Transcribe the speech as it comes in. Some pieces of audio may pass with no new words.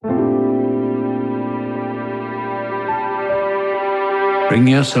Bring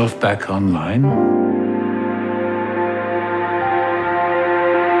yourself back online. Remember.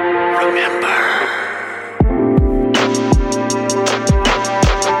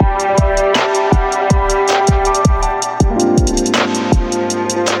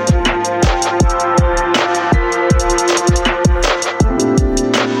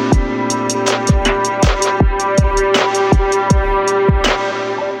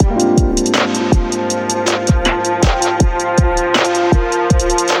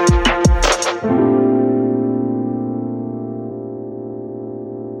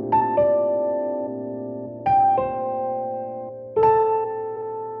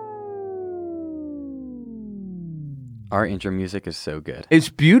 Our intro music is so good. It's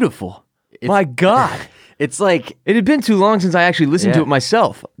beautiful. My God. It's like... It had been too long since I actually listened to it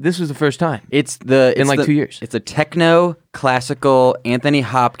myself. This was the first time. It's in 2 years. It's a techno, classical, Anthony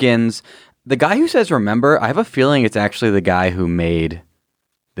Hopkins. The guy who says remember, I have a feeling it's actually the guy who made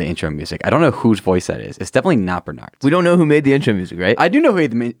the intro music. I don't know whose voice that is. It's definitely not Bernard's. We don't know who made the intro music, right? I do know who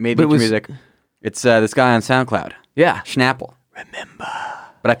made the intro music. It's this guy on SoundCloud. Yeah. Schnapple. Remember.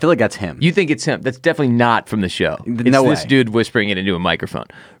 But I feel like that's him. You think it's him. That's definitely not from the show. It's this dude whispering it into a microphone.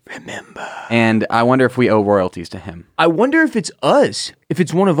 Remember. And I wonder if we owe royalties to him. I wonder if it's us. If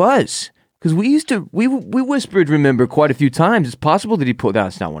it's one of us. Because we whispered remember quite a few times. It's possible that he pulled down.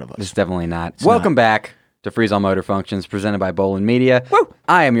 It's not one of us. It's definitely not. Welcome back to Freeze All Motor Functions, presented by Bolin Media. Woo!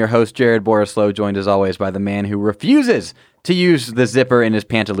 I am your host, Jared Borislow, joined as always by the man who refuses to use the zipper in his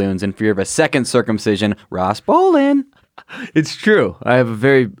pantaloons in fear of a second circumcision, Ross Bolin. It's true. I have a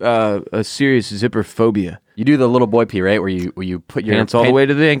very a serious zipper phobia. You do the little boy pee, right? Where you put your pants all the way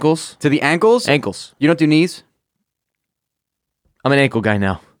to the ankles. To the ankles? Ankles. You don't do knees? I'm an ankle guy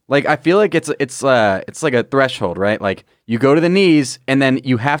now. Like, I feel like it's like a threshold, right? Like, you go to the knees, and then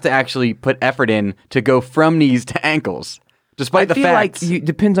you have to actually put effort in to go from knees to ankles. Despite the fact, like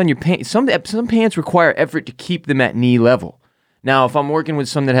depends on your pants. Some pants require effort to keep them at knee level. Now, if I'm working with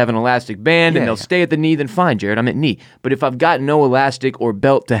some that have an elastic band and they'll stay at the knee, then fine, Jared, I'm at knee. But if I've got no elastic or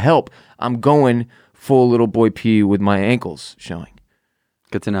belt to help, I'm going full little boy pee with my ankles showing.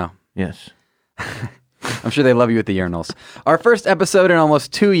 Good to know. Yes. I'm sure they love you at the urinals. Our first episode in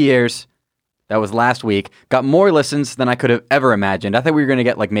almost 2 years, that was last week, got more listens than I could have ever imagined. I thought we were going to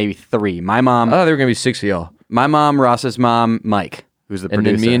get like maybe 3. My mom... I thought there were going to be 6 of y'all. My mom, Ross's mom, Mike, who's the producer.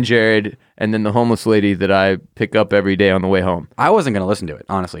 And then me and Jared, and then the homeless lady that I pick up every day on the way home. I wasn't going to listen to it,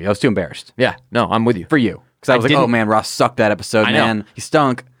 honestly. I was too embarrassed. Yeah, no, I'm with you. For you. Because I was like, oh man, Ross sucked that episode, man. He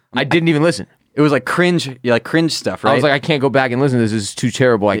stunk. I didn't even listen. It was like cringe stuff, right? I was like, I can't go back and listen to this. This is too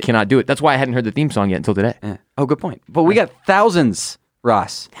terrible. I cannot do it. That's why I hadn't heard the theme song yet until today. Yeah. Oh, good point. But we got thousands,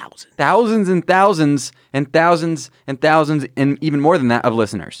 Ross. Thousands and thousands and thousands and thousands and even more than that of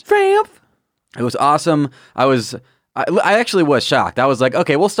listeners. Tramp. It was awesome. I actually was shocked. I was like,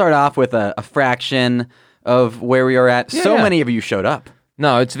 okay, we'll start off with a fraction of where we are at. So many of you showed up.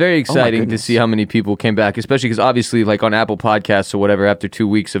 No, it's very exciting to see how many people came back, especially because obviously, like on Apple Podcasts or whatever, after 2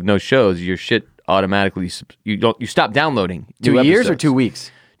 weeks of no shows, your shit automatically you stop downloading. 2 years or 2 weeks?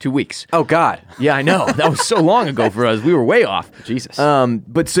 2 weeks. Oh God. Yeah, I know. That was so long ago for us. We were way off. Jesus.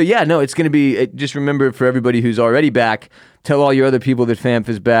 But so yeah, no, it's going to be. Just remember for everybody who's already back. Tell all your other people that FAMF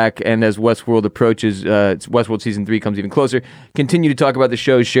is back, and as Westworld approaches, Westworld Season 3 comes even closer, continue to talk about the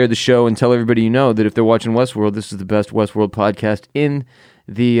show, share the show, and tell everybody you know that if they're watching Westworld, this is the best Westworld podcast in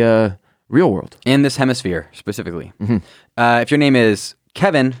the real world. In this hemisphere, specifically. Mm-hmm. If your name is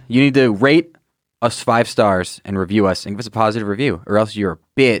Kevin, you need to rate us 5 stars and review us and give us a positive review, or else you're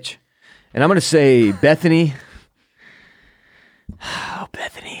a bitch. And I'm going to say Bethany. Oh,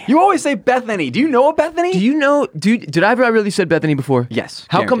 Bethany. You always say Bethany. Do you know a Bethany? Do you know? Did I ever really said Bethany before? Yes.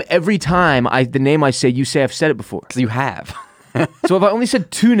 How come every time the name I say, you say I've said it before? Because you have. So if I only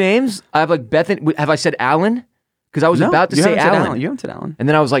said 2 names, I have like Bethany. Have I said Alan? Because I was about to say Alan. You haven't said Alan. And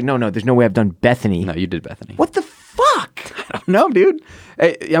then I was like, no, there's no way I've done Bethany. No, you did Bethany. What the fuck? I don't know, dude.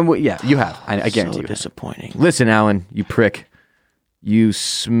 Yeah, you have. I guarantee you. So disappointing. Listen, Alan, you prick. You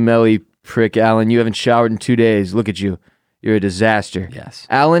smelly prick, Alan. You haven't showered in 2 days. Look at you. You're a disaster. Yes.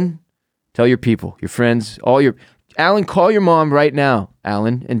 Alan, tell your people, your friends, Alan, call your mom right now,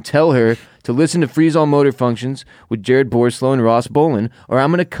 Alan, and tell her to listen to Freeze All Motor Functions with Jared Borislow and Ross Bolin, or I'm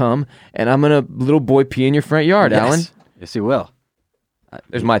going to come and I'm going to little boy pee in your front yard, Alan. Yes, you will.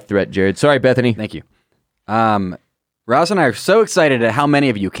 There's my threat, Jared. Sorry, Bethany. Thank you. Ross and I are so excited at how many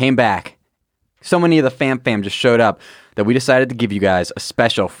of you came back. So many of the fam just showed up that we decided to give you guys a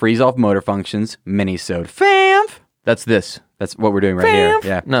special Freeze Off Motor Functions Minisode. Fam! That's this. That's what we're doing right here.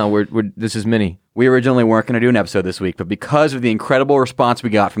 Yeah. No, we're this is Mini. We originally weren't going to do an episode this week, but because of the incredible response we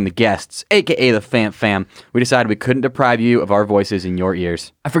got from the guests, aka the fam, we decided we couldn't deprive you of our voices in your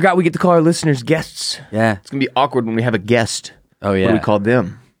ears. I forgot we get to call our listeners guests. Yeah. It's going to be awkward when we have a guest. Oh, yeah. What do we call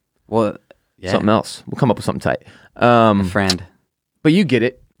them? Well, yeah. Something else. We'll come up with something tight. A friend. But you get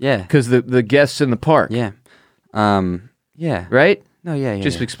it. Yeah. Because the guests in the park. Yeah. Yeah. Right? No, yeah.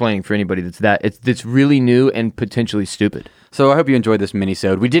 Just explaining for anybody that's really new and potentially stupid. So I hope you enjoyed this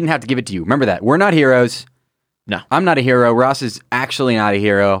mini-sode. We didn't have to give it to you. Remember that. We're not heroes. No. I'm not a hero. Ross is actually not a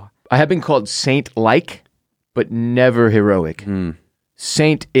hero. I have been called saint-like, but never heroic.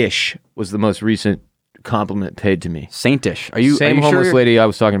 Saint-ish was the most recent compliment paid to me. Saintish. Are you Same homeless lady I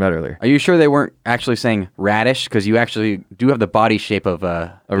was talking about earlier. Are you sure they weren't actually saying radish? Because you actually do have the body shape of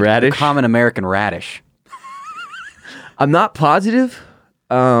a radish? The common American radish. I'm not positive.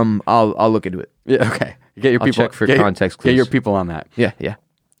 I'll look into it. Yeah, okay. Get your I'll people check for context clues. Get your people on that. Yeah.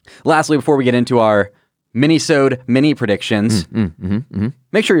 Lastly, before we get into our Minisode mini predictions,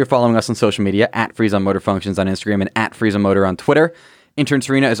 make sure you're following us on social media at Freeze on Motor Functions on Instagram and at Freeze on Motor on Twitter. Intern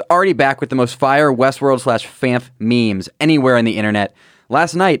Serena is already back with the most fire Westworld/FAMF memes anywhere on the internet.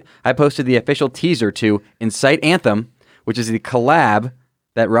 Last night, I posted the official teaser to Incite Anthem, which is the collab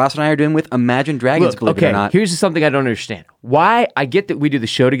that Ross and I are doing with Imagine Dragons, believe it or not. Here's something I don't understand. Why? I get that we do the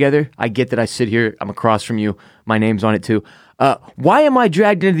show together. I get that I sit here. I'm across from you. My name's on it too. Why am I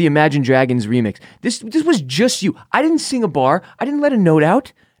dragged into the Imagine Dragons remix? This was just you. I didn't sing a bar. I didn't let a note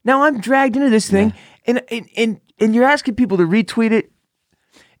out. Now I'm dragged into this thing, and you're asking people to retweet it.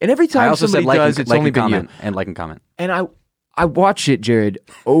 And every time I also somebody said like does, and, it's like only and been comment, you. and like and comment. And I watch it, Jared,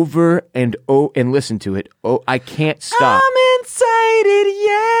 over and listen to it. Oh, I can't stop. I'm excited,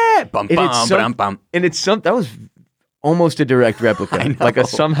 yeah. Bum, And bum, it's bum, bum. And it's that was almost a direct replica, like a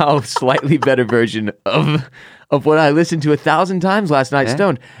somehow slightly better version of what I listened to 1,000 times last night,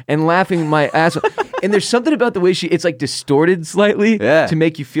 stoned, and laughing my ass off. And there's something about the way it's like distorted slightly to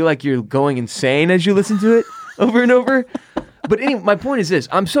make you feel like you're going insane as you listen to it over and over. But anyway, my point is this: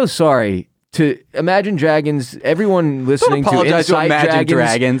 I'm so sorry to Imagine Dragons, everyone listening Don't apologize to to Inside Imagine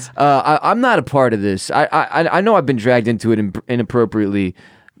Dragons. I'm not a part of this. I know I've been dragged into it and inappropriately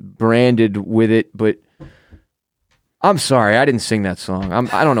branded with it, but I'm sorry. I didn't sing that song.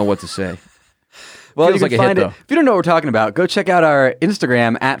 I don't know what to say. Well, Feels you like can a hit, find it. though. If you don't know what we're talking about, go check out our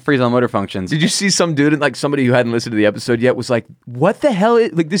Instagram at Freeze on Motor Functions. Did you see some dude, like somebody who hadn't listened to the episode yet, was like, "What the hell?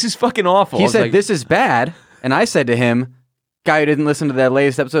 Like, this is fucking awful." He I was said, like, "This is bad," and I said to him, "Guy who didn't listen to that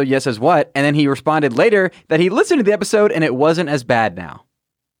latest episode, yes, as what?" And then he responded later that he listened to the episode and it wasn't as bad now.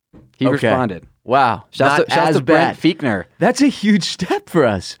 He responded. Wow, Shouts to Brent Fiechner. That's a huge step for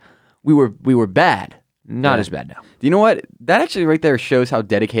us. We were bad, not as bad now. Do you know what? That actually right there shows how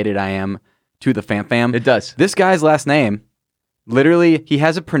dedicated I am to the fam. It does. This guy's last name, literally, he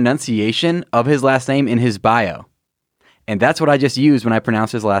has a pronunciation of his last name in his bio. And that's what I just used when I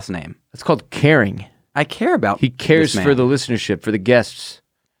pronounce his last name. That's called caring. I care about He cares this man. for the listenership, for the guests.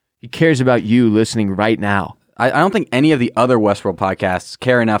 He cares about you listening right now. I don't think any of the other Westworld podcasts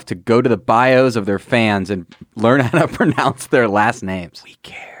care enough to go to the bios of their fans and learn how to pronounce their last names. We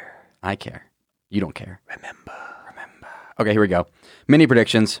care. I care. You don't care. Remember. Okay, here we go. Mini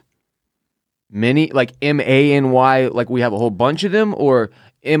predictions. Many, like M-A-N-Y, like we have a whole bunch of them, or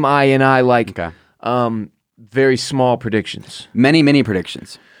M-I-N-I, like very small predictions. Many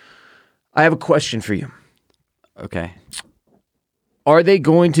predictions. I have a question for you. Okay. Are they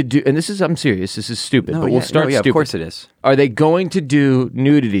going to do, and I'm serious, this is stupid, but we'll start stupid. Of course it is. Are they going to do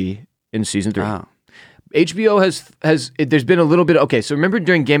nudity in season 3? Oh. HBO has there's been a little bit, okay, so remember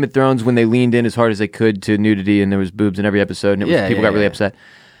during Game of Thrones when they leaned in as hard as they could to nudity and there was boobs in every episode and people got really upset?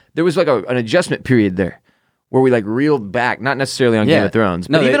 There was like an adjustment period there where we like reeled back, not necessarily on Game of Thrones,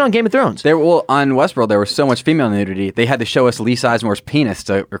 but even on Game of Thrones. On Westworld, there was so much female nudity, they had to show us Lee Sizemore's penis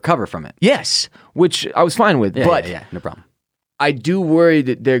to recover from it. Yes, which I was fine with, but no problem. I do worry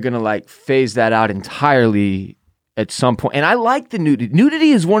that they're going to like phase that out entirely at some point. And I like the nudity.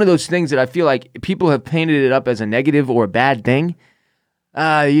 Nudity is one of those things that I feel like people have painted it up as a negative or a bad thing.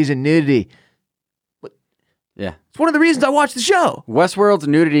 Using nudity. Yeah. It's one of the reasons I watched the show. Westworld's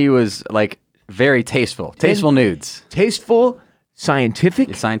nudity was like very tasteful. Tasteful nudes. Tasteful, scientific.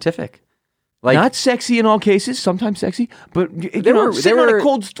 It's scientific. Like, not sexy in all cases, sometimes sexy, but sitting on a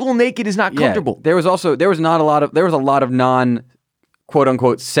cold stool naked is not comfortable. There was a lot of non quote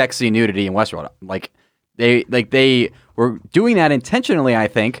unquote sexy nudity in Westworld. Like they were doing that intentionally, I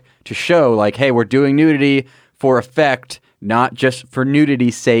think, to show like, hey, we're doing nudity for effect not just for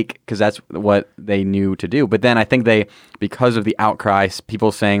nudity's sake, because that's what they knew to do. But then I think because of the outcry,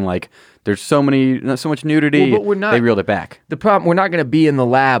 people saying like, there's so much nudity, Well, but we're not, they reeled it back. The problem, we're not going to be in the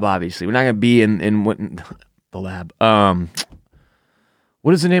lab, obviously. We're not going to be in the lab.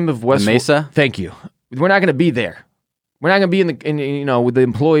 What is the name of Westworld? The Mesa? Thank you. We're not going to be there. We're not going to be in with the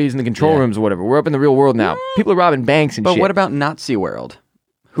employees in the control rooms or whatever. We're up in the real world now. People are robbing banks and shit. But what about Nazi world?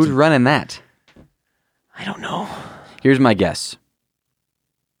 Who's running that? I don't know. Here's my guess.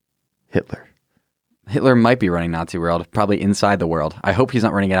 Hitler might be running Nazi world, probably inside the world. I hope he's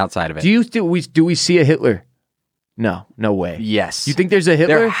not running it outside of it. Do we see a Hitler? No way. Yes. You think there's a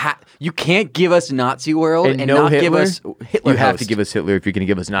Hitler? You can't give us Nazi world and no not Hitler? give us Hitler. You have to give us Hitler if you're going to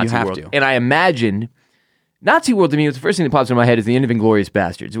give us Nazi world. You have to. And I imagine Nazi world to me, the first thing that pops into my head is the end of Inglourious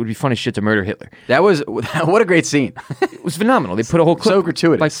Bastards. It would be fun as shit to murder Hitler. What a great scene. It was phenomenal. They put a whole clip, so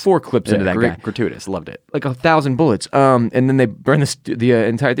gratuitous, like 4 clips into that guy. Gratuitous, loved it. Like 1,000 bullets. And then they burned the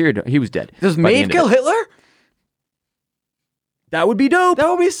entire theater. He was dead. Does Maeve kill Hitler? That would be dope. That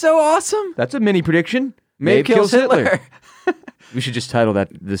would be so awesome. That's a mini prediction. Maeve kills Hitler. We should just title that.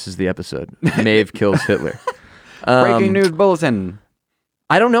 This is the episode. Maeve kills Hitler. Breaking news bulletin.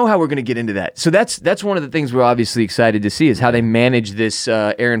 I don't know how we're going to get into that. So that's one of the things we're obviously excited to see is how they manage this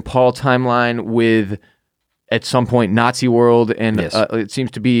Aaron Paul timeline with, at some point, Nazi world, and it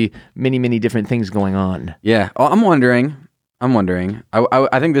seems to be many different things going on. Yeah, I'm wondering.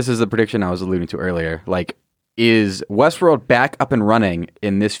 I think this is the prediction I was alluding to earlier. Like, is Westworld back up and running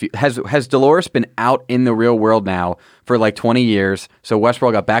in this? Has Dolores been out in the real world now for like 20 years? So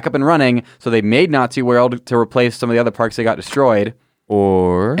Westworld got back up and running. So they made Nazi world to replace some of the other parks that got destroyed.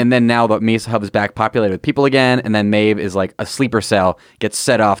 And then now the Mesa Hub is back populated with people again, and then Maeve is like a sleeper cell, gets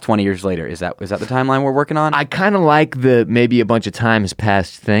set off 20 years later. Is that the timeline we're working on? I kind of like the maybe a bunch of time has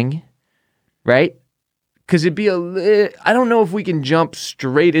passed thing, right? Because it'd be I don't know if we can jump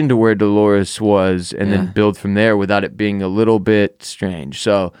straight into where Dolores was and then build from there without it being a little bit strange.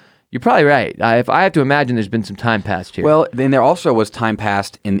 So you're probably right. If I have to imagine there's been some time passed here. Well, then there also was time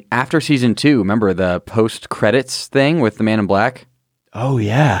passed after season 2. Remember the post-credits thing with the Man in Black? Oh,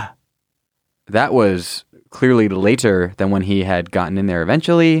 yeah. That was clearly later than when he had gotten in there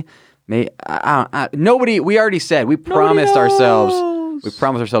eventually. Nobody, we already said, we promised ourselves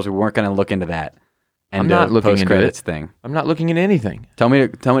we weren't going to look into that. I'm not looking into post-credits thing. I'm not looking into anything. Tell me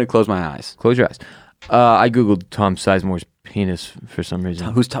to close my eyes. Close your eyes. I Googled Tom Sizemore's penis for some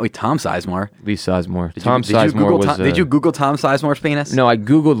reason. Who's Tom Sizemore? Lee Sizemore. Did you Google Tom Sizemore's penis? No, I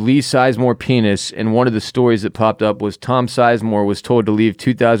Googled Lee Sizemore penis, and one of the stories that popped up was Tom Sizemore was told to leave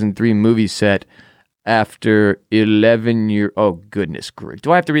 2003 movie set after 11 years. Oh, goodness grief.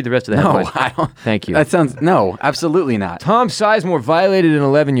 Do I have to read the rest of that? No, I don't. Thank you. No, absolutely not. Tom Sizemore violated an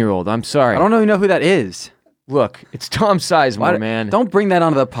 11-year-old. I'm sorry. I don't even know who that is. Look, it's Tom Sizemore, man. Don't bring that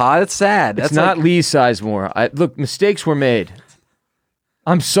onto the pod. It's sad. It's not Lee Sizemore. Look, mistakes were made.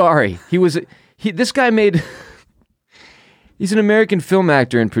 I'm sorry. This guy made... He's an American film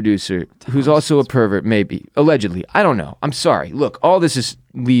actor and producer who's also a pervert, maybe. Allegedly. I don't know. I'm sorry. Look, all this is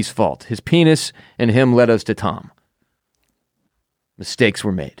Lee's fault. His penis and him led us to Tom. Mistakes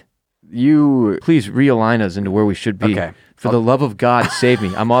were made. Please realign us into where we should be. Okay. For the love of God, save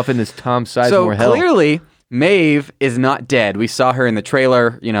me. I'm off in this Tom Sizemore hell. So clearly, Maeve is not dead. We saw her in the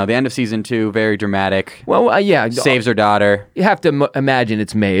trailer, the end of season 2, very dramatic. Well, yeah. Saves her daughter. You have to imagine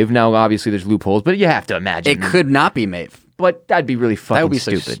it's Maeve. Now, obviously, there's loopholes, but you have to imagine. It could not be Maeve. But that'd be really fucking That would be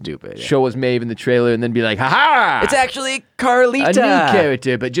stupid. so stupid. Yeah. Show us Maeve in the trailer and then be like, ha-ha! It's actually Carlita. A new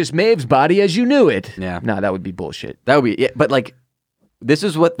character, but just Maeve's body as you knew it. Yeah. No, that would be bullshit. That would be, but like, this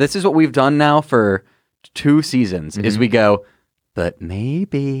is what we've done now for 2 seasons, is we go, but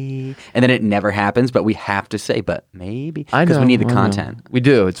maybe. And then it never happens, but we have to say, but maybe. Because we need the content. We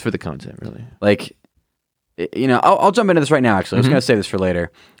do. It's for the content, really. Like, I'll jump into this right now, actually. I was going to say this for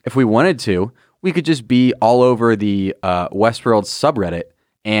later. If we wanted to, we could just be all over the Westworld subreddit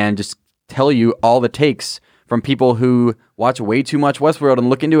and just tell you all the takes from people who watch way too much Westworld and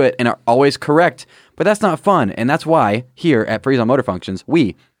look into it and are always correct. But that's not fun. And that's why here at Freeze on Motor Functions,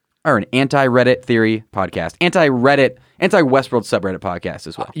 we are an anti-Reddit theory podcast, anti-Westworld subreddit podcast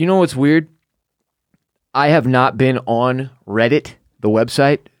as well. You know what's weird? I have not been on Reddit, the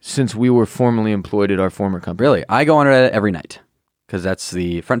website, since we were formally employed at our former company. Really? I go on Reddit every night. Because that's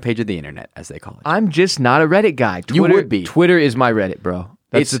the front page of the internet, as they call it. I'm just not a Reddit guy. You would be. Twitter is my Reddit, bro.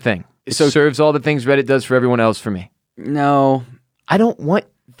 That's the thing. It serves all the things Reddit does for everyone else for me. No. I don't want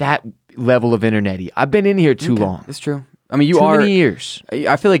that level of internet-y. I've been in here too long. That's true. I mean, too many years.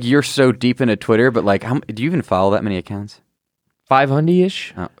 I feel like you're so deep into Twitter, but like, do you even follow that many accounts?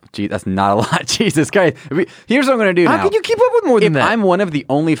 500-ish? Oh, gee, that's not a lot. Jesus Christ. Here's what I'm going to do now. How can you keep up with more than If that? I'm one of the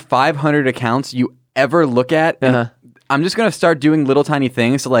only 500 accounts you ever look at, Uh-huh. I'm just going to start doing little tiny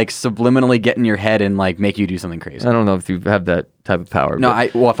things to like subliminally get in your head and like make you do something crazy. I don't know if you have that type of power. No,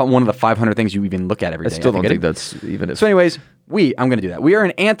 but if I'm one of the 500 things you even look at every I day. still don't get think it. that's even as... So anyways, I'm going to do that. We are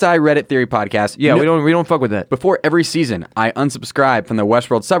an anti-Reddit theory podcast. Yeah, No- we don't fuck with that. Before every season, I unsubscribe from the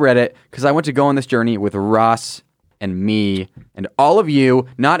Westworld subreddit because I want to go on this journey with Ross and me and all of you,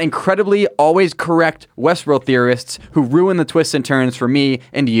 not incredibly always correct Westworld theorists who ruin the twists and turns for me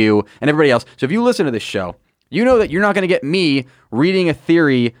and you and everybody else. So if you listen to this show, you know that you're not going to get me reading a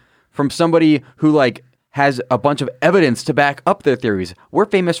theory from somebody who like has a bunch of evidence to back up their theories. We're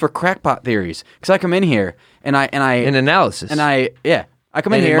famous for crackpot theories because I come in here and I An analysis. I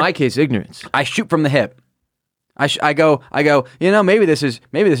come in and here. in my case, ignorance. I shoot from the hip. I go. Maybe this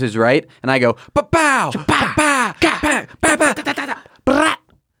is right, and I go. Pow,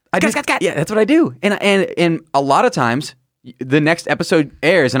 yeah, that's what I do, and a lot of times the next episode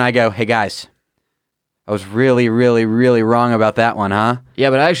airs, and I go, hey guys, I was really, really, really wrong about that one, huh? Yeah,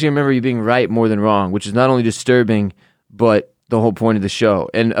 but I actually remember you being right more than wrong, which is not only disturbing, but the whole point of the show.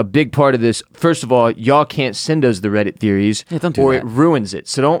 And a big part of this, first of all, y'all can't send us the Reddit theories, Yeah, don't do or that. it ruins it.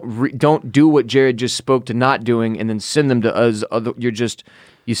 So don't do what Jared just spoke to not doing, and then send them to us.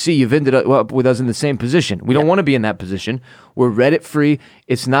 You've ended up with us in the same position. We don't want to be in that position. We're Reddit free.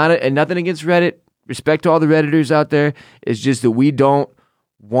 It's not and nothing against Reddit. Respect to all the Redditors out there. It's just that we don't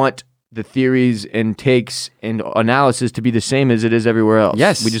want the theories and takes and analysis to be the same as it is everywhere else.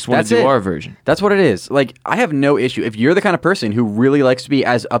 Yes, we just want that's to do it. our version. That's what it is. Like, I have no issue. If you're the kind of person who really likes to be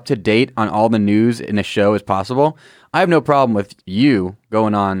as up to date on all the news in a show as possible, I have no problem with you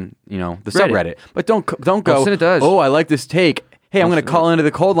going on, the subreddit. But don't go, send it to us. oh, I like this take. Hey, I'm going to call into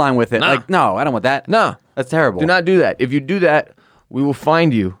the cold line with it. Nah. Like, no, I don't want that. No. That's terrible. Do not do that. If you do that, we will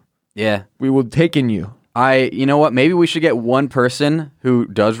find you. Yeah. We will take in you. You know what? Maybe we should get one person who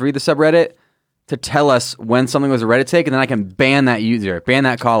does read the subreddit to tell us when something was a Reddit take, and then I can ban that user, ban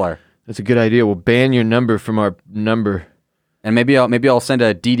that caller. That's a good idea. We'll ban your number from our number. And maybe I'll send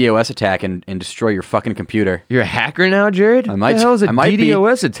a DDoS attack and destroy your fucking computer. You're a hacker now, Jared? I might. What the hell is a I might be.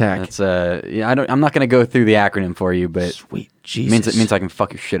 DDoS attack? That's I'm not going to go through the acronym for you, but Sweet Jesus. it means I can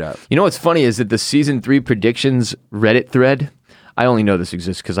fuck your shit up. You know what's funny is that the season 3 predictions Reddit thread, I only know this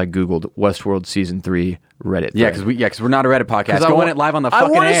exists because I Googled Westworld season 3 Reddit thread. Because we're not a Reddit podcast. Go on it live on the fucking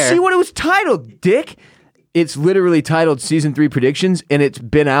I want to air. see what it was titled, dick. It's literally titled Season 3 Predictions, and it's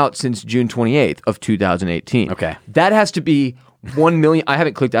been out since June 28th of 2018. Okay. That has to be 1 million. I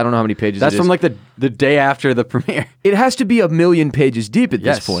haven't clicked. I don't know how many pages That's it is. from like the day after the premiere. It has to be 1 million pages deep at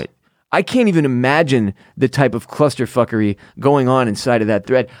Yes. this point. I can't even imagine the type of clusterfuckery going on inside of that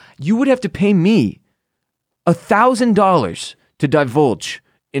thread. You would have to pay me $1,000 to divulge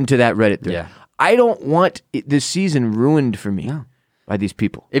into that Reddit thread. Yeah. I don't want this season ruined for me by these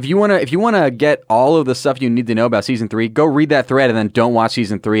people. If you wanna get all of the stuff you need to know about season 3, go read that thread and then don't watch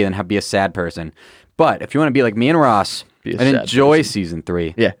season 3 and be a sad person. But if you want to be like me and Ross Be a and sad enjoy person. season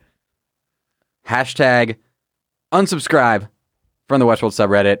 3, Yeah. hashtag unsubscribe from the Westworld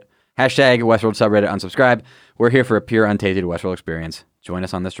subreddit. Hashtag Westworld subreddit unsubscribe. We're here for a pure, untainted Westworld experience. Join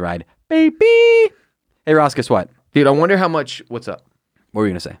us on this ride, baby. Hey, Ross, guess what? Dude, I wonder how much... What's up? What were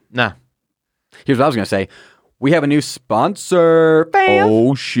you going to say? Nah. Here's what I was going to say. We have a new sponsor. Bam!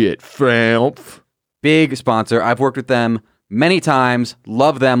 Oh, shit. Famp. Big sponsor. I've worked with them many times.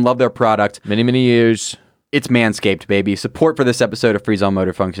 Love them. Love their product. Many, many years. It's Manscaped, baby. Support for this episode of Freeze on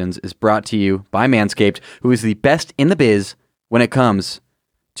Motor Functions is brought to you by Manscaped, who is the best in the biz when it comes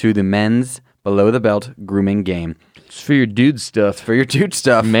to the men's below-the-belt grooming game. It's for your dude stuff. For your dude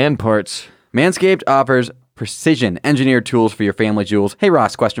stuff, Man parts. Manscaped offers precision engineered tools for your family jewels. Hey,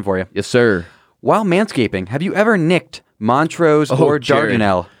 Ross, question for you. Yes, sir. While manscaping, have you ever nicked Montrose or Jared.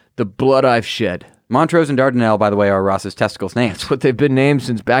 Dardanelle? The blood I've shed. Montrose and Dardanelle, by the way, are Ross's testicles names. That's what they've been named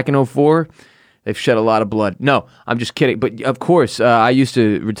since back in 04. They've shed a lot of blood. No, I'm just kidding. But of course, I used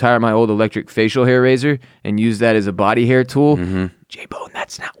to retire my old electric facial hair razor and use that as a body hair tool. J-Bone,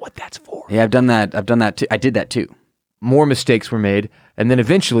 that's not what that's for. Yeah, I've done that too. I did that too. More mistakes were made. And then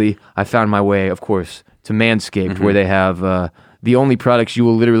eventually, I found my way, of course, to Manscaped, where they have the only products you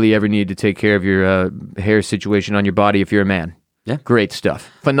will literally ever need to take care of your hair situation on your body if you're a man. Yeah. Great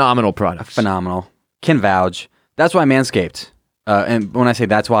stuff. Phenomenal products. Phenomenal. Can vouch. That's why Manscaped. And when I say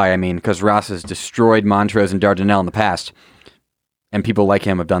that's why, I mean because Ross has destroyed Montrose and Dardanelle in the past. And people like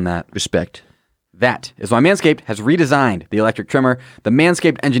him have done that. Respect. That is why Manscaped has redesigned the electric trimmer. The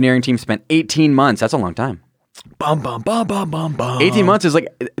Manscaped engineering team spent 18 months. That's a long time. Bum, bum, bum, bum, bum, bum. 18 months is like,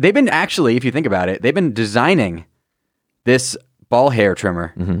 they've been actually, if you think about it, they've been designing this ball hair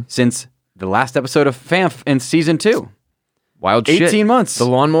trimmer since the last episode of FAMF in season 2. Wild shit. 18 months. The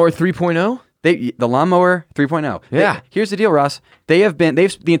Lawnmower 3.0? The Lawnmower 3.0. Yeah. Here's the deal, Ross. They've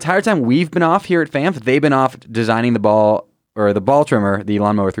the entire time we've been off here at FAMF, they've been off designing the ball trimmer, the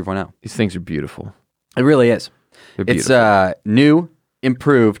Lawnmower 3.0. These things are beautiful. It really is. They're It's beautiful. new,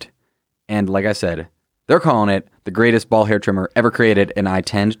 improved, and like I said, they're calling it the greatest ball hair trimmer ever created, and I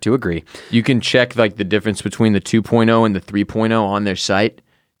tend to agree. You can check like the difference between the 2.0 and the 3.0 on their site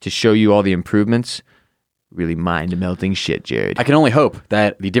to show you all the improvements. Really mind-melting shit, Jared. I can only hope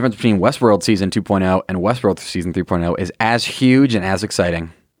that the difference between Westworld Season 2.0 and Westworld Season 3.0 is as huge and as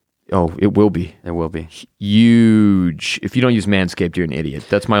exciting. Oh, it will be. It will be. Huge. If you don't use Manscaped, you're an idiot.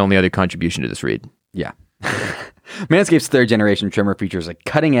 That's my only other contribution to this read. Yeah. Manscaped's third-generation trimmer features a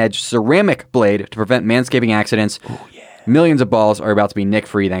cutting-edge ceramic blade to prevent manscaping accidents. Oh, yeah. Millions of balls are about to be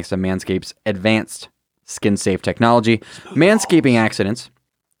nick-free thanks to Manscaped's advanced skin-safe technology. Manscaping accidents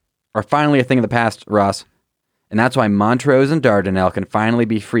are finally a thing of the past, Ross. And that's why Montrose and Dardanelle can finally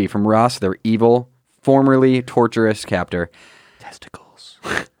be free from Ross, their evil, formerly torturous captor. Testicles.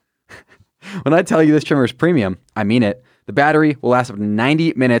 When I tell you this trimmer is premium, I mean it. The battery will last up to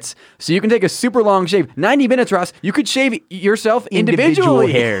 90 minutes, so you can take a super long shave. 90 minutes, Ross. You could shave yourself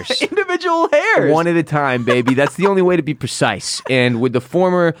individually. hairs. Individual hairs. One at a time, baby. That's the only way to be precise. And with the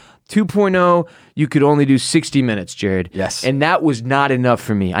former 2.0, you could only do 60 minutes, Jared. Yes. And that was not enough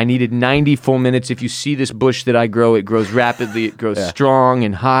for me. I needed 90 full minutes. If you see this bush that I grow, it grows rapidly. It grows strong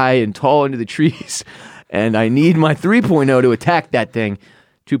and high and tall into the trees. And I need my 3.0 to attack that thing.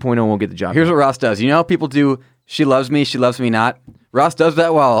 2.0 won't get the job. Here's what Ross does. You know how people do, she loves me not? Ross does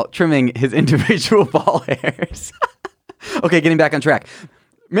that while trimming his individual ball hairs. Okay, getting back on track.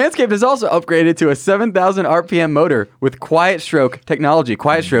 Manscaped has also upgraded to a 7,000 RPM motor with Quiet Stroke technology.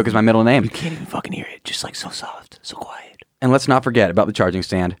 Quiet Stroke is my middle name. You can't even fucking hear it. Just like so soft, so quiet. And let's not forget about the charging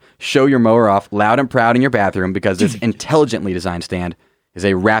stand. Show your mower off loud and proud in your bathroom because this intelligently designed stand is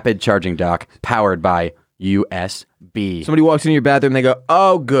a rapid charging dock powered by USB. Somebody walks into your bathroom, they go,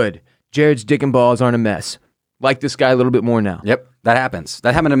 oh, good. Jared's dick and balls aren't a mess. Like this guy a little bit more now. Yep, that happens.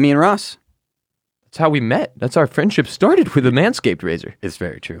 That happened to me and Ross. That's how we met. That's our friendship started with a Manscaped razor. It's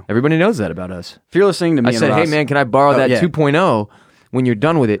very true. Everybody knows that about us. If you're listening to me I said, hey, man, can I borrow that 2.0 when you're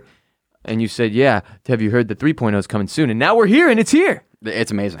done with it? And you said, yeah. Have you heard the 3.0 is coming soon? And now we're here, and it's here.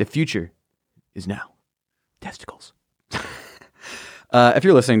 It's amazing. The future is now. Testicles. If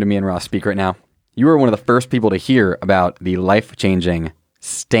you're listening to me and Ross speak right now, you are one of the first people to hear about the life-changing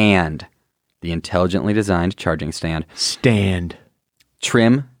stand, the intelligently designed charging stand. Stand.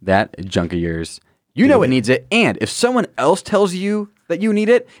 Trim that junk of yours. You know it needs it, and if someone else tells you that you need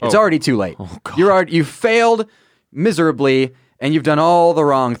it, it's already too late. Oh, God. You failed miserably, and you've done all the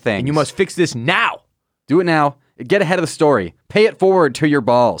wrong things. And you must fix this now. Do it now. Get ahead of the story. Pay it forward to your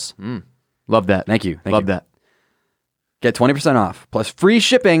balls. Love that. Thank you. Love that. Get 20% off, plus free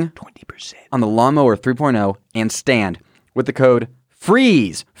shipping 20% on the Lawnmower 3.0 and stand with the code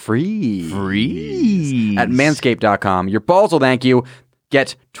FREEZE. Freeze. At manscaped.com. Your balls will thank you.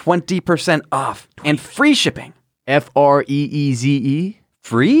 Get 20% off and free shipping. FREEZE.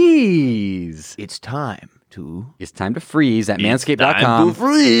 Freeze. It's time to freeze at manscaped.com.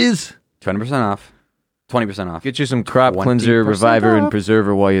 Freeze. 20% off. 20% off. Get you some crop cleanser, reviver, and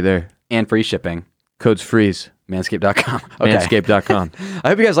preserver while you're there. And free shipping. Code's freeze. Manscaped.com. Okay. Manscaped.com. I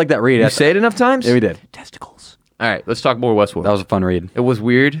hope you guys like that read. You say it enough times? Yeah, we did. Testicles. All right, let's talk more Westworld. That was a fun read. It was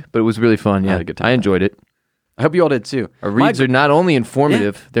weird, but it was really fun. Yeah, I had a good time. I enjoyed it. I hope you all did too. Our reads are not only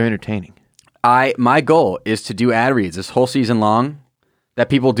informative, they're entertaining. My goal is to do ad reads this whole season long that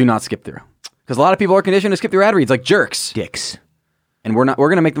people do not skip through. Because a lot of people are conditioned to skip through ad reads like jerks. Dicks. And we're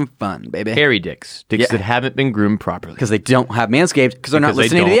going to make them fun, baby. Hairy dicks. Dicks that haven't been groomed properly. Because they don't have Manscaped, because they're not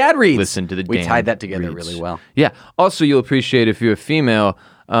listening to the ad reads. Listen to the We damn tied that together reads. really well. Yeah. Also, you'll appreciate if you're a female.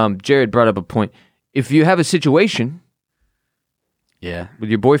 Jared brought up a point. If you have a situation with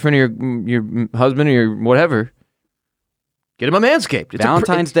your boyfriend or your husband or your whatever, get him a Manscaped.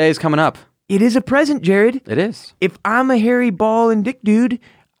 Valentine's Day is coming up. It is a present, Jared. It is. If I'm a hairy ball and dick dude,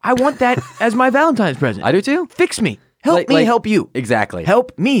 I want that as my Valentine's present. I do too. Fix me. Help me help you. Exactly.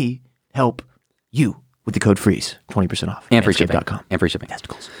 Help me help you with the code FREEZE. 20% off. And free shipping. Manscaped.com. And free shipping.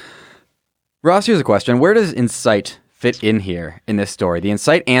 Testicles. Ross, here's a question. Where does Insight fit in here in this story? The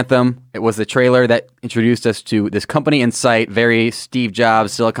Insight Anthem, it was the trailer that introduced us to this company Insight, very Steve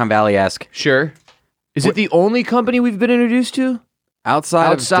Jobs, Silicon Valley-esque. Sure. Is it the only company we've been introduced to?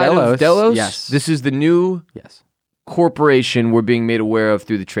 Outside of Delos? Yes. This is the new corporation we're being made aware of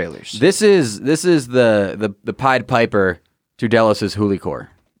through the trailers. This is the Pied Piper to Delos' Hulicore.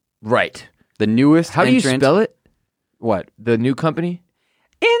 Right. The newest How do you entrant. spell it? What? The new company?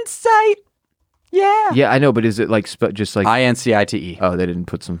 Insight. Yeah. Yeah, I know, but is it like just like INCITE. Oh, they didn't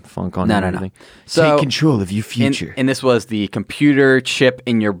put some funk on No, it or no, no. anything. So, Take control of your future. And this was the computer chip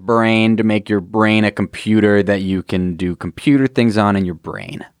in your brain to make your brain a computer that you can do computer things on in your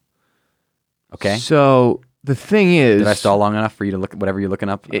brain. Okay? So the thing is, Did I stall long enough for you to look at whatever you're looking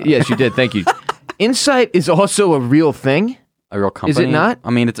up? Yes, you did. Thank you. Insight is also a real thing. A real company? Is it not? I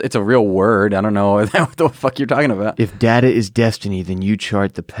mean, it's a real word. I don't know what the fuck you're talking about. If data is destiny, then you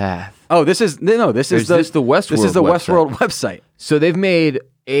chart the path. Oh, this is the Westworld This is the Westworld website. So they've made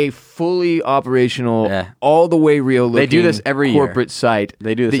a fully operational, Yeah. all the way real looking They do this every year. corporate site.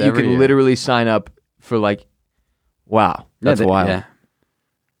 They do this that every you can year. literally sign up for like, wow, that's wild. Yeah.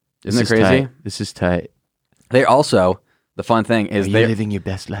 This Isn't it is crazy? tight. This is tight. They also, the fun thing is Are you living your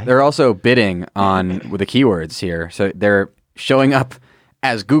best life? they're also bidding on with the keywords here. So they're showing up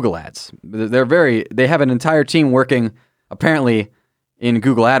as Google ads. They have an entire team working apparently in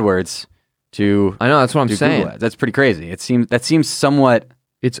Google AdWords to I know, that's what I'm do saying. Google ads. That's pretty crazy. That seems somewhat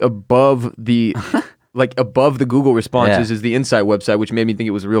It's above the like above the Google responses Yeah. is the Insight website, which made me think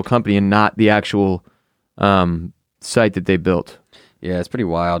it was a real company and not the actual site that they built. yeah, it's pretty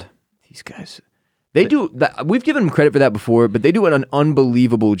wild. These guys, they do that. We've given them credit for that before, but they do an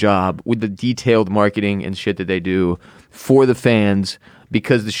unbelievable job with the detailed marketing and shit that they do for the fans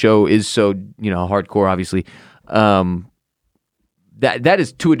because the show is so hardcore. Obviously, that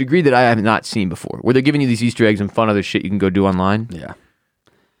is to a degree that I have not seen before, where they're giving you these Easter eggs and fun other shit you can go do online. Yeah.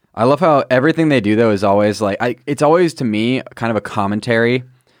 I love how everything they do though is always it's always to me kind of a commentary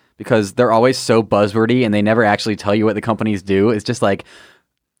because they're always so buzzwordy and they never actually tell you what the companies do. It's just like,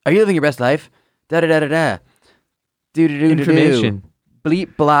 are you living your best life? Da da da da da. Do do do do. Information.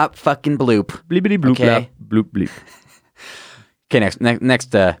 Bleep blop fucking bloop. Bleepity bloop Okay. blop, bloop bleep. Okay,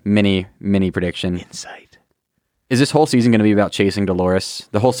 next mini prediction. Insight. Is this whole season going to be about chasing Dolores?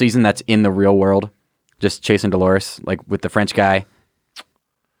 The whole season that's in the real world, just chasing Dolores, like with the French guy.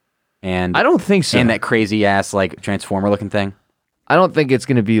 And I don't think so. And that crazy ass like transformer looking thing. I don't think it's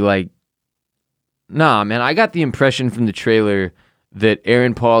going to be like. Nah, man. I got the impression from the trailer that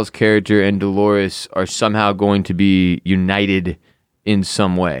Aaron Paul's character and Dolores are somehow going to be united in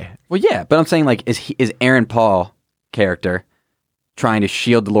some way. Well, yeah, but I'm saying like, is Aaron Paul character trying to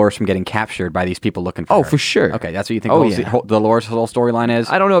shield Dolores from getting captured by these people looking for her? Oh, for sure. Okay, that's what you think Oh, the yeah. Dolores' whole storyline is?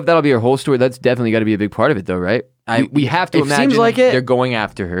 I don't know if that'll be her whole story. That's definitely got to be a big part of it, though, right? We have to it imagine seems like it. they're going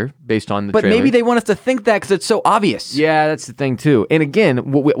after her based on the But trailer. maybe they want us to think that because it's so obvious. Yeah, that's the thing, too. And again,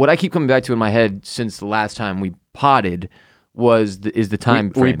 what I keep coming back to in my head since the last time we potted is the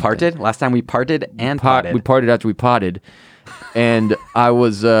time We frame parted? thing. Last time we parted and potted. We parted after we potted, and I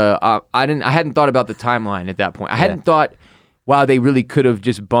was I hadn't thought about the timeline at that point. I hadn't thought, wow, they really could have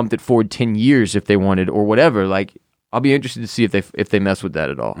just bumped it forward 10 years if they wanted or whatever. Like, I'll be interested to see if they mess with that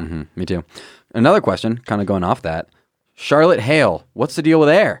at all. Mm-hmm, me too. Another question, kind of going off that. Charlotte Hale, what's the deal with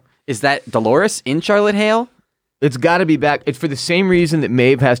her? Is that Dolores in Charlotte Hale? It's got to be back. It's for the same reason that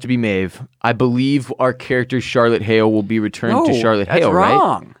Maeve has to be Maeve. I believe our character Charlotte Hale will be returned to Charlotte that's Hale,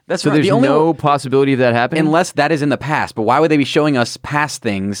 wrong. right? That's so wrong. there's The only no possibility of that happening? Unless that is in the past. But why would they be showing us past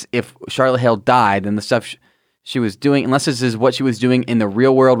things if Charlotte Hale died and the stuff she was doing, unless this is what she was doing in the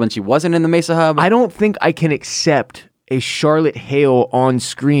real world when she wasn't in the Mesa Hub? I don't think I can accept a Charlotte Hale on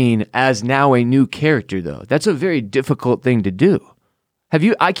screen as now a new character, though. That's a very difficult thing to do.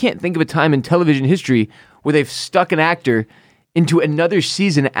 I can't think of a time in television history where they've stuck an actor into another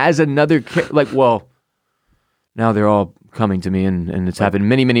season as another now they're all coming to me, and it's happened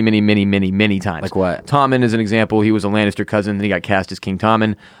many times. Like what? Tommen is an example. He was a Lannister cousin, then he got cast as King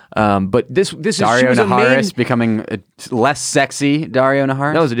Tommen. But this is she Dario was a Naharis becoming less sexy. Dario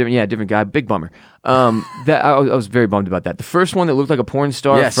Naharis? That was a different guy. Big bummer. That I was very bummed about that. The first one that looked like a porn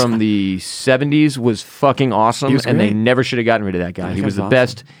star Yes. from the 70s was fucking awesome, He was and they great. never should have gotten rid of that guy. He was the awesome.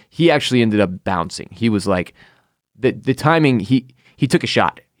 best. He actually ended up bouncing. He was like the timing. He took a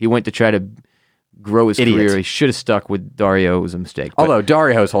shot. He went to try to grow his Idiot. career. He should have stuck with Dario. It was a mistake. But Although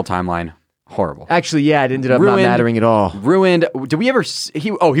Dario's whole timeline, horrible. actually, yeah, it ended up not Ruined- mattering at all. Ruined. Did we ever?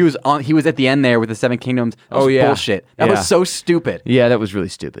 He was at the end there with the Seven Kingdoms. That was bullshit. That Yeah. was so stupid. Yeah, that was really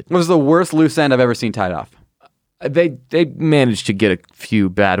stupid. It was the worst loose end I've ever seen tied off. They managed to get a few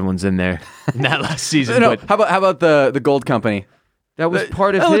bad ones in there in that last season. No, but how about the Gold Company? that was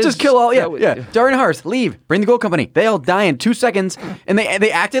part of Oh, his. let's just kill all. Yeah, that was- yeah. Dario Naharis, leave. Bring the Gold Company. They all die in 2 seconds, and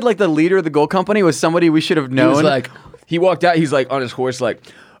they acted like the leader of the Gold Company was somebody we should have He known. was like, he walked out. He's like on his horse, like,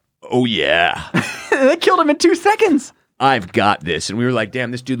 "Oh yeah, they killed him in 2 seconds. I've got this." And we were like,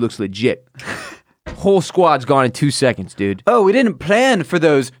 "Damn, this dude looks legit." Whole squad's gone in 2 seconds, dude. Oh, we didn't plan for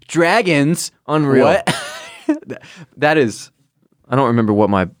those dragons. Unreal. What? That is. I don't remember what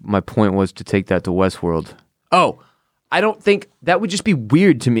my point was to take that to Westworld. Oh, I don't think that would just be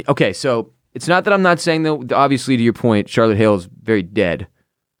weird to me. Okay, so it's not that I'm not saying that, obviously, to your point, Charlotte Hale is very dead.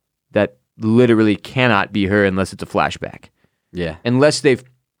 That literally cannot be her unless it's a flashback. Yeah. Unless they've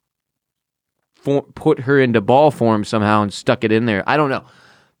put her into ball form somehow and stuck it in there. I don't know.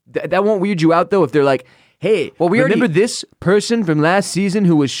 That won't weird you out, though, if they're like, hey, well, remember this person from last season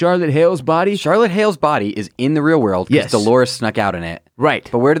who was Charlotte Hale's body? Charlotte Hale's body is in the real world because Dolores snuck out in it. Right.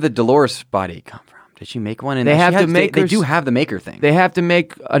 But where did the Dolores body come from? Did she make one? They have to make. They do have the maker thing. They have to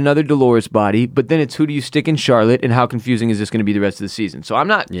make another Dolores body, but then it's who do you stick in Charlotte, and how confusing is this going to be the rest of the season? So I'm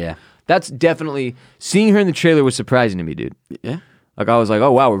not. Yeah. That's definitely seeing her in the trailer was surprising to me, dude. Yeah. Like I was like,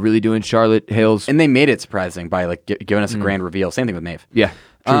 oh wow, we're really doing Charlotte Hale's, and they made it surprising by like giving us a grand reveal. Same thing with Maeve. Yeah.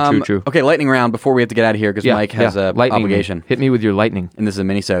 True. Okay, lightning round before we have to get out of here because Mike has a obligation. Hit me with your lightning. And this is a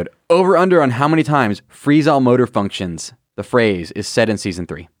mini-sode. Over under on how many times freeze all motor functions, the phrase, is said in season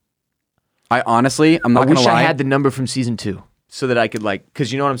 3. I'm not going to lie. I wish I had the number from season 2 so that I could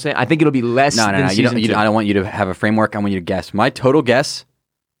because you know what I'm saying? I think it'll be less than season 2. I don't want you to have a framework. I want you to guess. My total guess.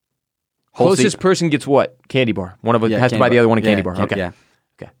 Closest person gets what? Candy bar. One of us has to buy the other one a candy bar. Okay. Yeah.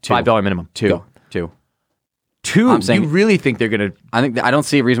 Okay. $5 minimum. Two. I'm saying, you really think they're going to... I don't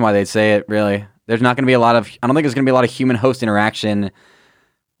see a reason why they'd say it, really. There's not going to be I don't think there's going to be a lot of human-host interaction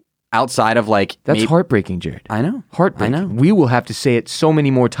outside of That's heartbreaking, Jared. I know. Heartbreaking. I know. We will have to say it so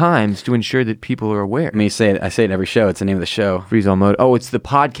many more times to ensure that people are aware. I say it in every show. It's the name of the show. Freeze all mode. Oh, it's the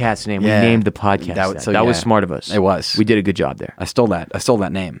podcast name. Yeah. We named the podcast that was smart of us. It was. We did a good job there. I stole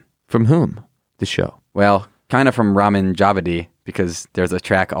that name. From whom? The show. Well, kind of from Ramin Javadi, because there's a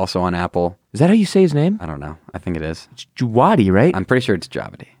track also on Apple. Is that how you say his name? I don't know. I think it is. It's Jawadi, right? I'm pretty sure it's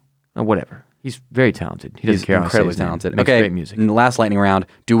Javadi. Oh, whatever. He's very talented. He doesn't care how incredibly I say his talented. Name. Makes great music. In the last lightning round,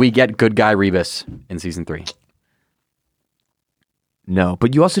 do we get good guy Rebus in season 3? No,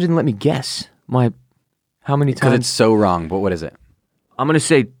 but you also didn't let me guess. How many times? Because it's so wrong. But what is it? I'm gonna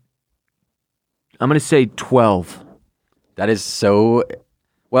say 12. That is so.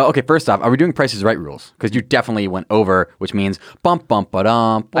 Well, okay. First off, are we doing Price is Right rules? Because you definitely went over, which means bump ba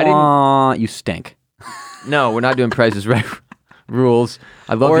dum. I didn't. You stink. No, we're not doing Price is Right rules.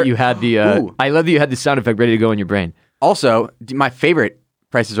 I love that you had the. I love that you had the sound effect ready to go in your brain. Also, my favorite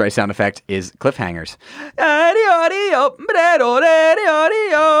Price is Right sound effect is cliffhangers.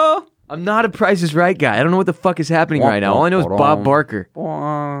 I'm not a Price is Right guy. I don't know what the fuck is happening right now. All I know is Bob Barker.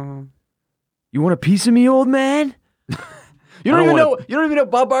 You want a piece of me, old man? You don't even know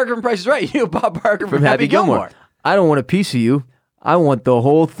Bob Barker from Price is Right. You know Bob Barker from Happy Gilmore. I don't want a piece of you. I want the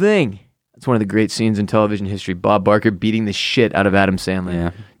whole thing. It's one of the great scenes in television history. Bob Barker beating the shit out of Adam Sandler.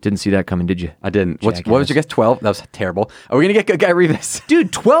 Yeah. Didn't see that coming, did you? I didn't. What was your guess? 12? That was terrible. Are we going to get Good Guy Rebus?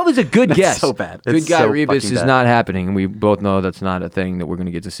 Dude, 12 is a good guess. So bad. Good Guy Rebus is not happening, and we both know that's not a thing that we're going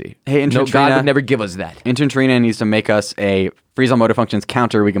to get to see. Hey, Intern God would never give us that. Intern Trina needs to make us a Freeze on Motor Functions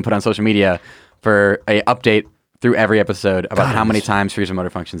counter we can put on social media for a update through every episode about how many times Freeze on Motor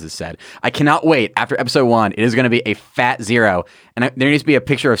Functions is said. I cannot wait. After episode 1, it is going to be a fat 0, and there needs to be a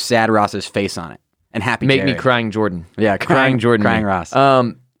picture of Sad Ross's face on it. And Happy Make Jared. me crying Jordan. Yeah, crying Jordan. Crying Ross.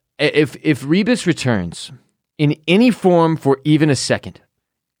 If Rebus returns in any form for even a second,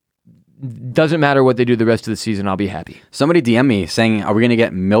 doesn't matter what they do the rest of the season, I'll be happy. Somebody DM me saying, are we going to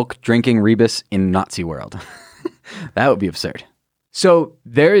get milk drinking Rebus in Nazi world? That would be absurd. So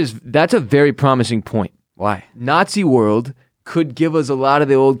that's a very promising point. Why? Nazi world could give us a lot of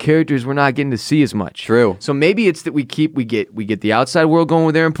the old characters we're not getting to see as much. True. So maybe it's that we get the outside world going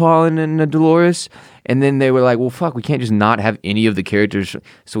with Aaron Paul and Dolores, and then they were like, well, fuck, we can't just not have any of the characters.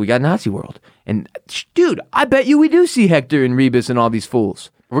 So we got Nazi world. And dude, I bet you we do see Hector and Rebus and all these fools.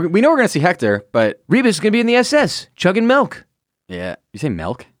 We know we're going to see Hector, but Rebus is going to be in the SS, chugging milk. Yeah. You say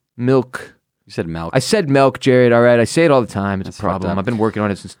milk? Milk. You said milk. I said milk, Jared, all right? I say it all the time. It's a problem. fucked up. I've been working on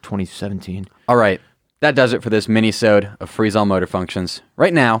it since 2017. All right. That does it for this mini-sode of Freeze All Motor Functions.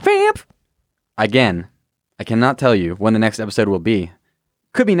 Right now, again, I cannot tell you when the next episode will be.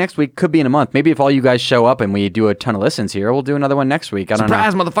 Could be next week, could be in a month. Maybe if all you guys show up and we do a ton of listens here, we'll do another one next week. I don't know.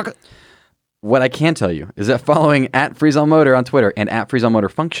 Surprise, motherfucker! What I can tell you is that following at Freeze All Motor on Twitter and at Freeze All Motor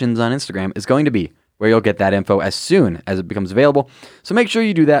Functions on Instagram is going to be where you'll get that info as soon as it becomes available. So make sure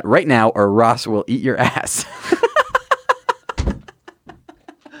you do that right now or Ross will eat your ass.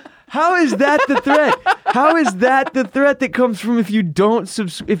 How is that the threat? How is that the threat that comes from if you don't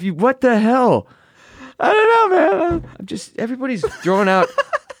what the hell? I don't know, man. Everybody's throwing out.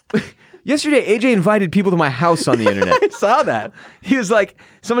 Yesterday, AJ invited people to my house on the internet. I saw that.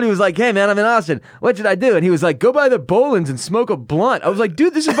 Somebody was like, hey man, I'm in Austin. What should I do? And he was like, go by the Bolins and smoke a blunt. I was like,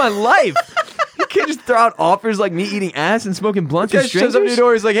 dude, this is my life. can't just throw out offers like me eating ass and smoking blunts with Guy shows up at your strangers.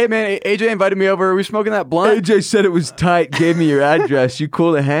 door. He's like, "Hey man, AJ invited me over. Are we smoking that blunt?" AJ said it was tight. Gave me your address. You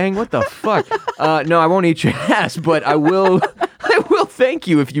cool to hang? What the fuck? No, I won't eat your ass, but I will. I will thank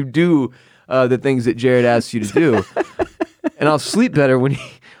you if you do the things that Jared asks you to do, and I'll sleep better when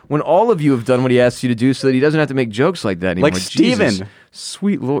all of you have done what he asks you to do, so that he doesn't have to make jokes like that anymore. Like Steven. Jesus.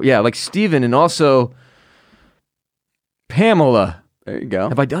 Sweet Lord, yeah, like Steven, and also Pamela. There you go.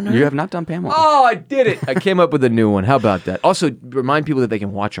 Have I done her? You have not done Pamela. Oh, I did it. I came up with a new one. How about that? Also, remind people that they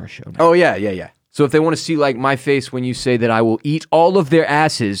can watch our show now. Oh yeah. So if they want to see like my face when you say that I will eat all of their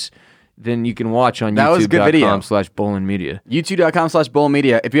asses, then you can watch on That was a good video. youtube.com/BolinMedia.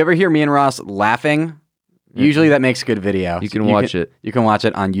 YouTube.com/BowlMedia. If you ever hear me and Ross laughing, usually that makes a good video. You can watch it. You can watch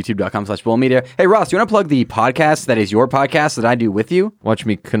it on youtube.com/BowlMedia. Hey Ross, do you want to plug the podcast that is your podcast that I do with you? Watch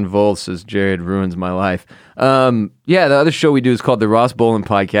me convulse as Jared ruins my life. Yeah, the other show we do is called the Ross Bolin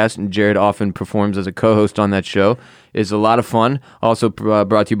Podcast, and Jared often performs as a co-host on that show. It's a lot of fun. Also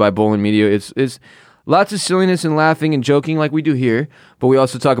brought to you by Bolin Media. It's lots of silliness and laughing and joking like we do here, but we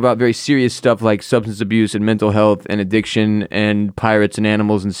also talk about very serious stuff like substance abuse and mental health and addiction and pirates and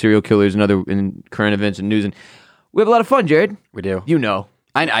animals and serial killers and other and current events and news. And we have a lot of fun, Jared. We do. You know.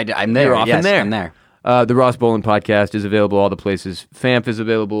 I'm there. You're often yes, there. I'm there. The Ross Bolin Podcast is available all the places. FAMF is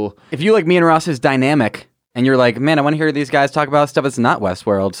available. If you like me and Ross's dynamic, and you're like, man, I want to hear these guys talk about stuff that's not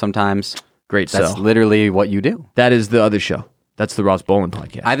Westworld sometimes. Great That's sell. literally what you do. That is the other show. That's the Ross Bolin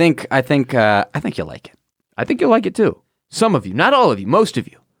Podcast. I think you'll like it. I think you'll like it too. Some of you, not all of you, most of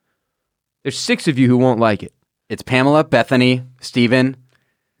you. There's 6 of you who won't like it. It's Pamela, Bethany, Steven,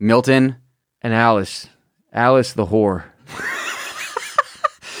 Milton, And Alice the whore.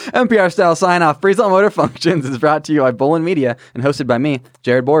 NPR style sign off. Freeze on Motor Functions is brought to you by Bolin Media and hosted by me,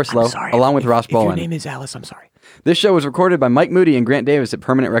 Jared Borislow, along with Ross Bolin. If your name is Alice, I'm sorry. This show was recorded by Mike Moody and Grant Davis at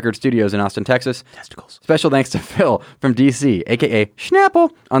Permanent Record Studios in Austin, Texas. Testicles. Special thanks to Phil from DC, aka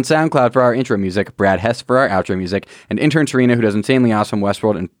Schnapple, on SoundCloud for our intro music, Brad Hess for our outro music, and intern Serena, who does insanely awesome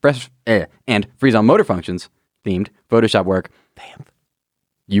Westworld and Freeze on Motor Functions themed Photoshop work.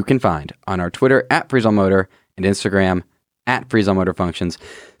 You can find on our Twitter at Freeze on Motor and Instagram at Freeze on Motor Functions.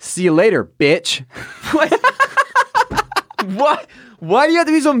 See you later, bitch. What? Why do you have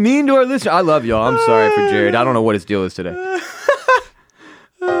to be so mean to our listeners? I love y'all. I'm sorry for Jared. I don't know what his deal is today.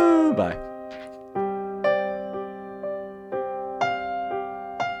 Bye.